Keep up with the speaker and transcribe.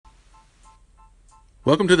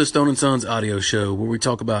Welcome to the Stone & Sons audio show, where we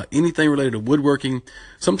talk about anything related to woodworking.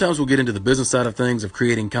 Sometimes we'll get into the business side of things, of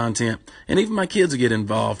creating content, and even my kids will get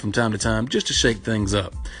involved from time to time just to shake things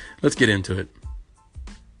up. Let's get into it.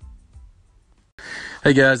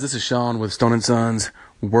 Hey guys, this is Sean with Stone & Sons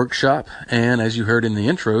Workshop, and as you heard in the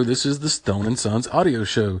intro, this is the Stone & Sons audio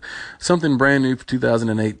show. Something brand new for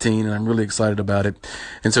 2018, and I'm really excited about it.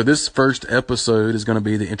 And so this first episode is going to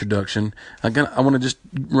be the introduction. I want to just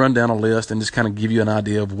run down a list and just kind of give you an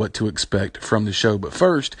idea of what to expect from the show. But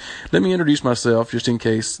first, let me introduce myself, just in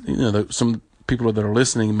case some people that are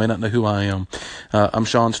listening may not know who I am. I'm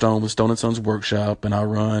Sean Stone with Stone & Sons Workshop, and I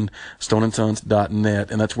run stoneandsons.net,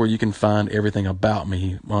 and that's where you can find everything about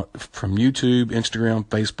me from YouTube, Instagram,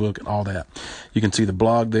 Facebook, and all that. You can see the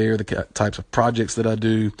blog there, the types of projects that I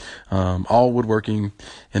do, all woodworking.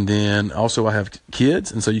 And then also I have kids,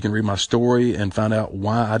 and so you can read my story and find out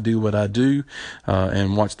why I do what I do,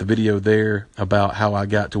 and watch the video there about how I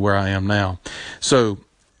got to where I am now. So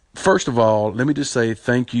first of all, let me just say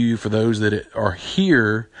thank you for those that are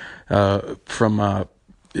here from my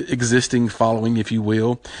existing following, if you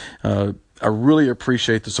will. I really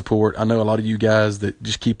appreciate the support. I know a lot of you guys that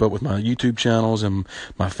just keep up with my YouTube channels and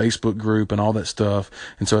my Facebook group and all that stuff.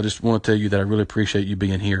 And so I just want to tell you that I really appreciate you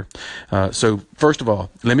being here. So first of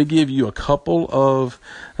all, let me give you a couple of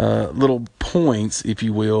little points, if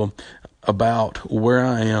you will, about where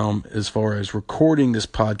I am as far as recording this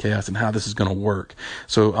podcast and how this is going to work.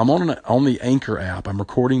 So I'm on the Anchor app. I'm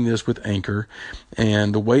recording this with Anchor,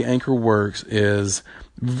 and the way Anchor works is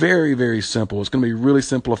very, very simple. It's going to be really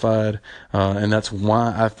simplified, and that's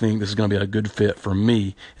why I think this is going to be a good fit for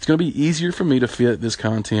me. It's going to be easier for me to fit this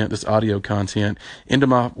content, this audio content, into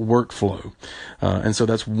my workflow. And so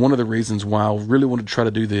that's one of the reasons why I really want to try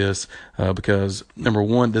to do this, because number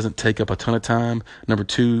one, it doesn't take up a ton of time. Number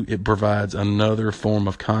two, it provides another form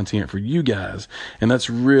of content for you guys. And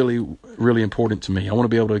that's really, really important to me. I want to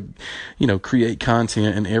be able to, create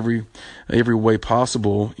content in every way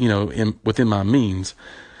possible, within my means.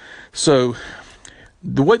 So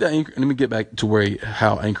the way that Anchor, let me get back to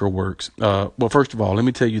how Anchor works. Well, first of all, let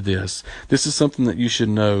me tell you this. This is something that you should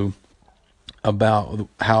know about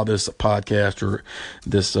how this podcast or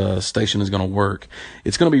this station is going to work.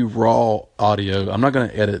 It's going to be raw audio. I'm not going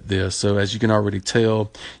to edit this. So as you can already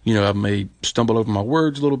tell, I may stumble over my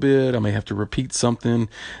words a little bit. I may have to repeat something.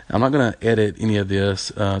 I'm not going to edit any of this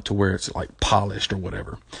to where it's like polished or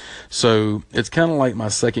whatever. So it's kind of like my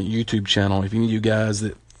second YouTube channel. If any of you guys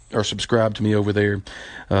that are subscribed to me over there,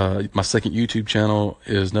 my second YouTube channel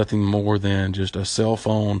is nothing more than just a cell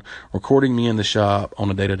phone recording me in the shop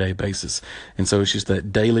on a day-to-day basis. And so it's just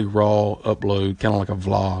that daily raw upload, kind of like a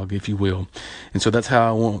vlog, if you will. And so that's how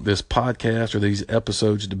I want this podcast or these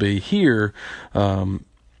episodes to be here,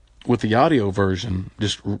 with the audio version,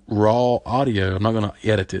 just raw audio. I'm not going to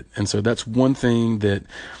edit it. And so that's one thing that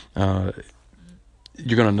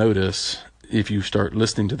you're going to notice if you start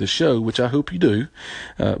listening to the show, which I hope you do,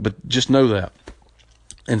 but just know that.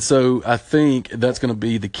 And so I think that's going to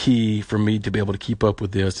be the key for me to be able to keep up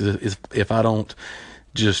with this, is if I don't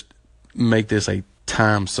just make this a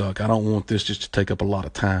time suck. I don't want this just to take up a lot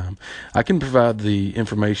of time. I can provide the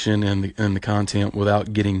information and the content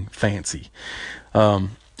without getting fancy.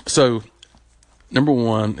 So number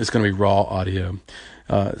one, it's going to be raw audio.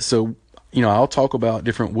 So I'll talk about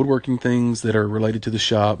different woodworking things that are related to the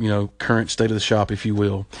shop, current state of the shop, if you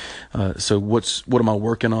will. So what am I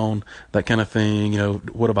working on? That kind of thing.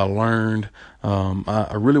 What have I learned?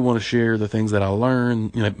 I really want to share the things that I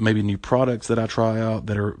learned, maybe new products that I try out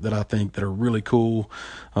that I think that are really cool.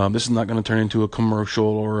 This is not going to turn into a commercial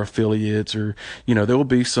or affiliates, or, there will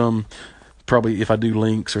be some, probably if I do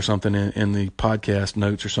links or something in the podcast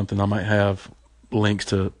notes or something, I might have links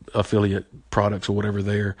to affiliate products or whatever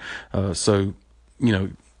there. So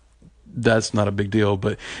that's not a big deal.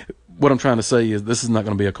 But what I'm trying to say is this is not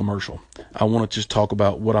going to be a commercial. I want to just talk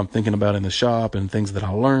about what I'm thinking about in the shop and things that I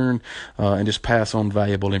learn, and just pass on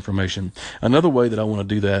valuable information. Another way that I want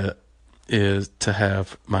to do that is to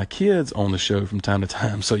have my kids on the show from time to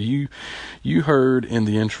time. So you heard in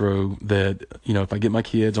the intro that, if I get my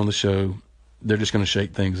kids on the show, they're just going to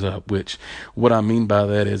shake things up, which what I mean by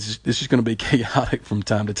that is it's just going to be chaotic from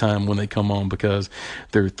time to time when they come on, because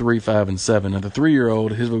they're 3, 5, and 7. And the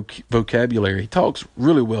 3-year-old, his vocabulary, he talks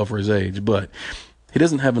really well for his age, but he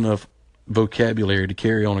doesn't have enough vocabulary to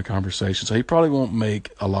carry on a conversation. So he probably won't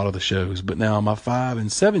make a lot of the shows. But now my 5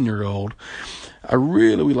 and 7-year-old, I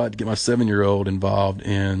really would like to get my 7-year-old involved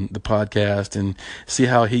in the podcast and see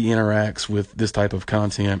how he interacts with this type of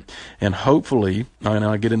content. And hopefully, and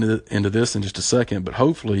I'll get into this in just a second, but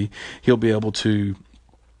hopefully he'll be able to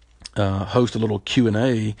host a little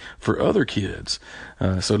Q&A for other kids.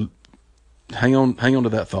 So hang on to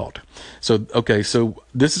that thought. So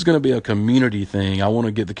this is going to be a community thing. I want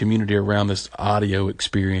to get the community around this audio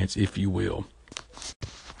experience, if you will.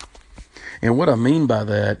 And what I mean by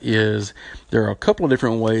that is there are a couple of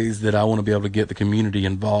different ways that I want to be able to get the community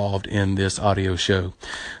involved in this audio show.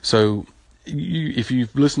 So if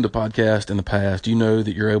you've listened to podcasts in the past, you know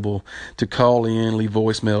that you're able to call in, leave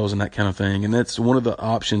voicemails and that kind of thing. And that's one of the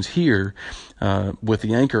options here with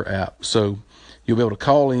the Anchor app. So you'll be able to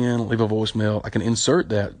call in, leave a voicemail. I can insert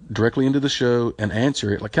that directly into the show and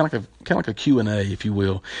answer it, kind of like a Q&A, if you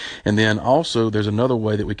will. And then also there's another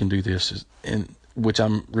way that we can do this, and which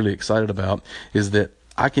I'm really excited about, is that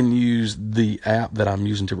I can use the app that I'm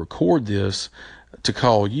using to record this to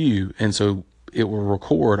call you. And so it will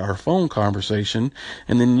record our phone conversation,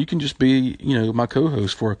 and then you can just be, my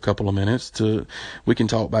co-host for a couple of minutes. We can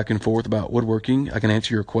talk back and forth about woodworking. I can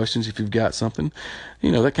answer your questions if you've got something,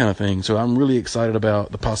 that kind of thing. So I'm really excited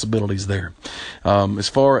about the possibilities there. As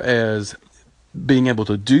far as being able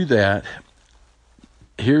to do that,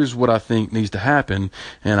 here's what I think needs to happen,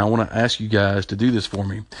 and I want to ask you guys to do this for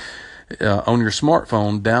me. On your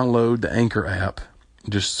smartphone, download the Anchor app.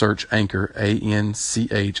 Just search Anchor,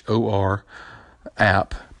 ANCHOR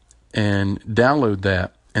app, and download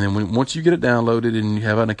that. And then once you get it downloaded and you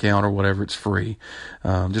have an account or whatever, it's free.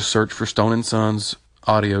 Just search for Stone & Sons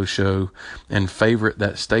audio show and favorite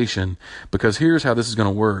that station, because here's how this is going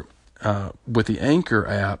to work. With the Anchor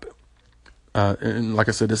app, and like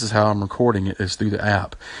I said, this is how I'm recording it, is through the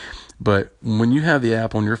app. But when you have the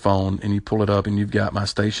app on your phone and you pull it up and you've got my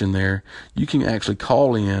station there, you can actually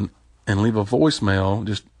call in and leave a voicemail.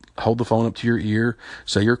 Just hold the phone up to your ear,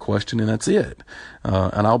 say your question, and that's it.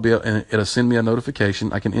 And it'll send me a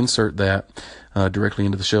notification. I can insert that directly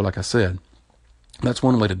into the show, like I said. That's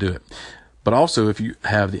one way to do it. But also, if you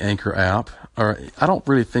have the Anchor app, or I don't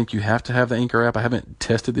really think you have to have the Anchor app. I haven't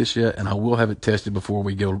tested this yet, and I will have it tested before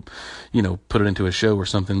we go, put it into a show or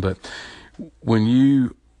something. But when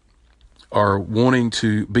you are wanting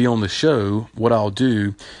to be on the show, what I'll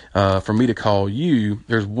do, for me to call you,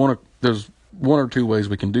 there's one or two ways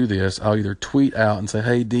we can do this. I'll either tweet out and say,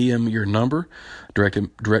 hey, DM your number,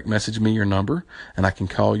 direct message me your number, and I can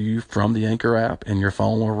call you from the Anchor app and your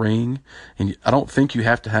phone will ring. And I don't think you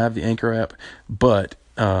have to have the Anchor app, but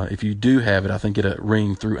if you do have it, I think it'll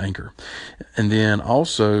ring through Anchor. And then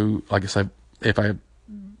also, like I said, if I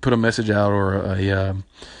put a message out or a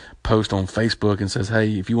post on Facebook and says,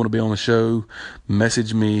 hey, if you want to be on the show,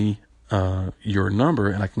 message me your number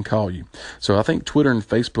and I can call you. So I think Twitter and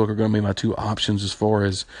Facebook are going to be my two options as far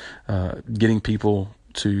as getting people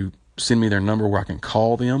to send me their number where I can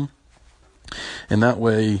call them. And that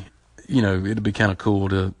way, it'd be kind of cool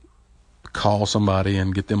to call somebody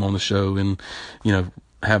and get them on the show and,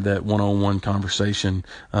 have that one-on-one conversation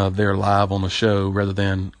there live on the show rather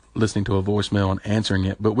than listening to a voicemail and answering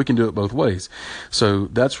it. But we can do it both ways. So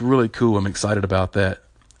that's really cool. I'm excited about that.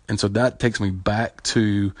 And so that takes me back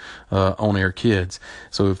to on-air kids.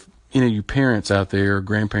 So if you parents out there, or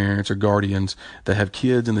grandparents or guardians that have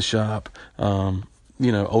kids in the shop, old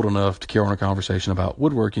enough to carry on a conversation about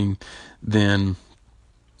woodworking, then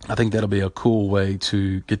I think that'll be a cool way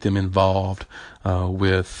to get them involved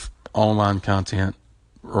with online content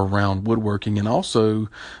around woodworking, and also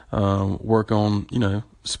work on,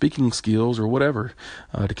 speaking skills or whatever,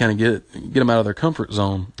 to kind of get them out of their comfort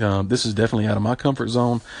zone. This is definitely out of my comfort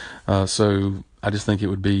zone. So I just think it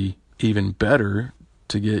would be even better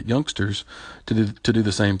to get youngsters to do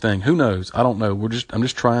the same thing. Who knows? I don't know. I'm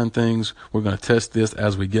just trying things. We're going to test this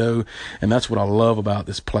as we go. And that's what I love about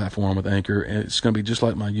this platform with Anchor. And it's going to be just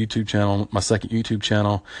like my YouTube channel, my second YouTube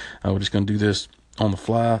channel. We're just going to do this on the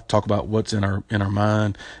fly, talk about what's in our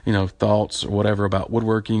mind, thoughts or whatever about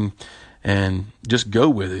woodworking, and just go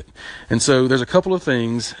with it. And so there's a couple of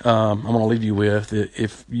things I'm going to leave you with,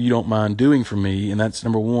 if you don't mind doing for me. And that's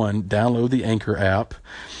number one, download the Anchor app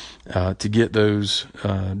to get those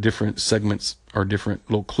different segments or different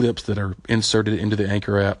little clips that are inserted into the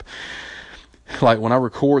Anchor app. Like when I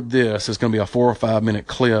record this, it's going to be a 4 or 5 minute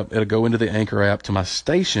clip. It'll go into the Anchor app to my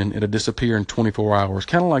station. It'll disappear in 24 hours,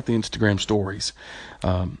 kind of like the Instagram stories.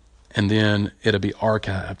 And then it'll be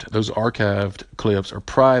archived. Those archived clips are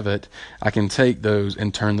private. I can take those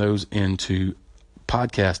and turn those into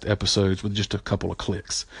podcast episodes with just a couple of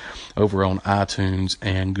clicks over on iTunes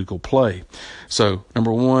and Google Play. So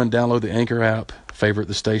number one, download the Anchor app, favorite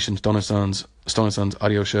the station, Stone & Sons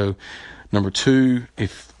audio show. Number two,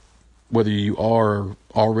 whether you are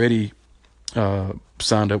already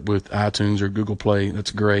signed up with iTunes or Google Play,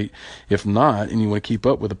 that's great. If not, and you want to keep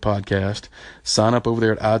up with the podcast, sign up over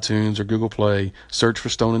there at iTunes or Google Play, search for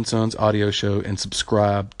Stone and Sons Audio Show, and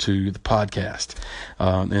subscribe to the podcast.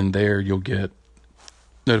 And there you'll get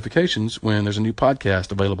notifications when there's a new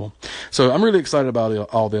podcast available. So I'm really excited about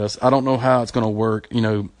all this. I don't know how it's going to work.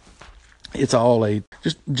 It's all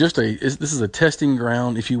this is a testing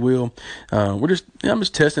ground, if you will. I'm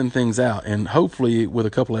just testing things out, and hopefully with a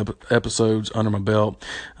couple of episodes under my belt,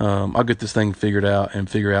 I'll get this thing figured out and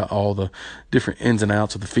figure out all the different ins and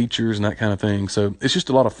outs of the features and that kind of thing. So it's just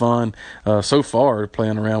a lot of fun, so far,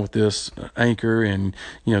 playing around with this Anchor and,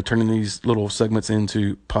 turning these little segments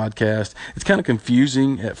into podcast. It's kind of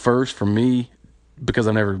confusing at first for me because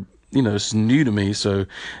I never, it's new to me, so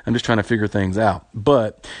I'm just trying to figure things out.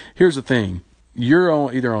 But here's the thing. You're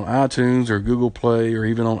either on iTunes or Google Play or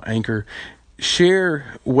even on Anchor.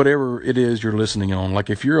 Share whatever it is you're listening on.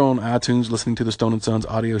 Like if you're on iTunes listening to the Stone and Sons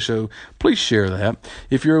Audio Show, please share that.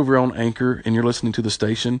 If you're over on Anchor and you're listening to the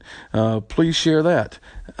station, please share that.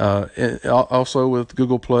 Also with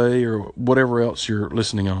Google Play or whatever else you're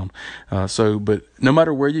listening on. But no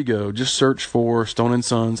matter where you go, just search for Stone and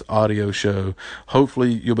Sons Audio Show.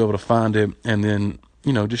 Hopefully you'll be able to find it, and then,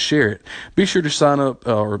 just share it. Be sure to sign up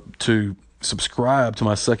or to subscribe to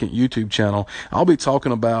my second YouTube channel. I'll be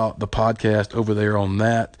talking about the podcast over there on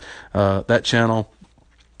that channel.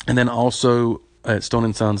 And then also at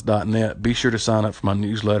stoneandsons.net, be sure to sign up for my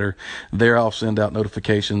newsletter. There I'll send out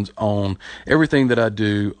notifications on everything that I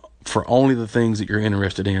do for only the things that you're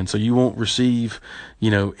interested in. So you won't receive,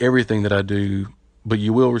 everything that I do, but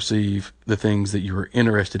you will receive the things that you're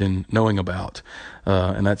interested in knowing about.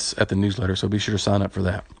 And that's at the newsletter. So be sure to sign up for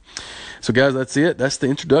that. So guys, that's it. That's the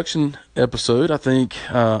introduction episode. I think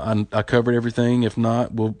I covered everything. If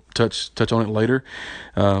not, we'll touch on it later.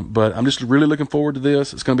 But I'm just really looking forward to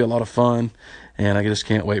this. It's going to be a lot of fun, and I just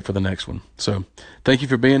can't wait for the next one. So thank you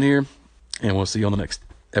for being here, and we'll see you on the next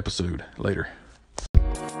episode later.